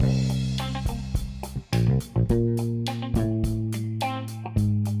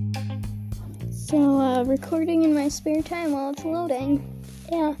recording in my spare time while it's loading.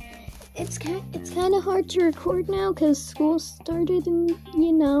 Yeah, it's kind of hard to record now because school started and,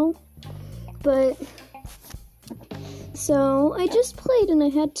 but, so I just played and I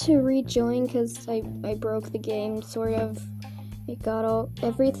had to rejoin because I broke the game, sort of. It got all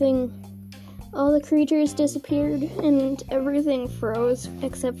the creatures disappeared and everything froze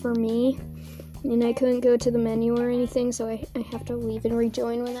except for me. And I couldn't go to the menu or anything, so I have to leave and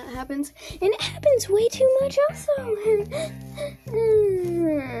rejoin when that happens. And it happens way too much also.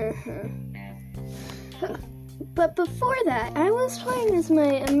 But before that, I was playing as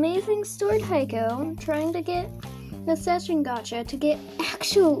my amazing Sword Heiko, trying to get the session gacha to get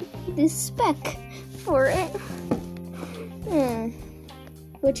the spec for it.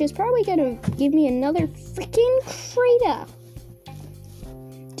 Which is probably gonna give me another freaking Krita.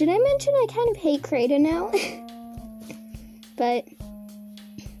 Did I mention I kind of hate Krita now? but,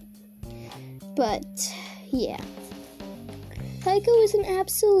 yeah. Heiko is an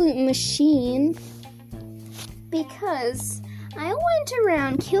absolute machine because I went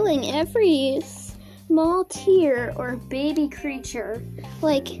around killing every small tier or baby creature.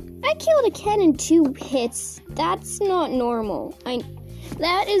 Like, I killed a Ken in 2 hits. That's not normal.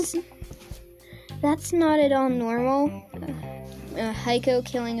 That's not at all normal. Heiko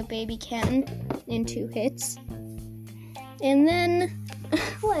killing a baby Ken in 2 hits. And then,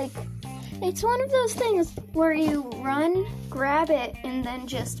 it's one of those things where you run, grab it, and then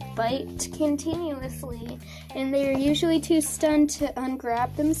just bite continuously. And they're usually too stunned to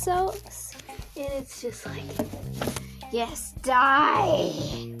ungrab themselves. And it's just like, yes, die!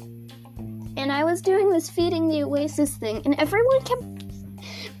 And I was doing this feeding the Oasis thing, and everyone kept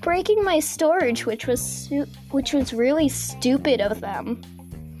breaking my storage, which was really stupid of them.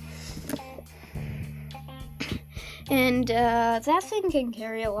 And that thing can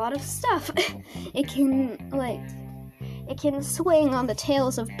carry a lot of stuff. It can swing on the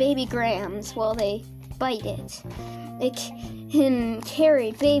tails of baby Grams while they bite it. It can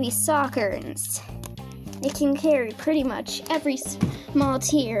carry baby Soccerns. It can carry pretty much every small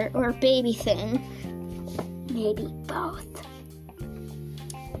tier or baby thing. Maybe both.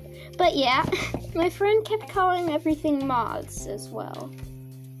 But yeah, my friend kept calling everything moths as well.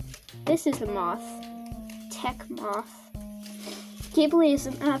 This is a moth. Tech moth. Ghibli is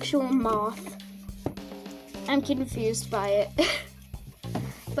an actual moth. I'm confused by it.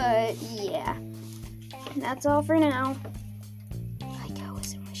 But yeah. That's all for now. Heiko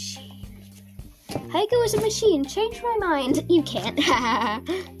is a machine. Heiko is a machine. Change my mind. You can't.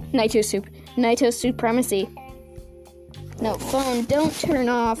 Naito supremacy. No, phone, don't turn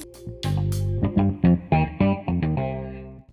off.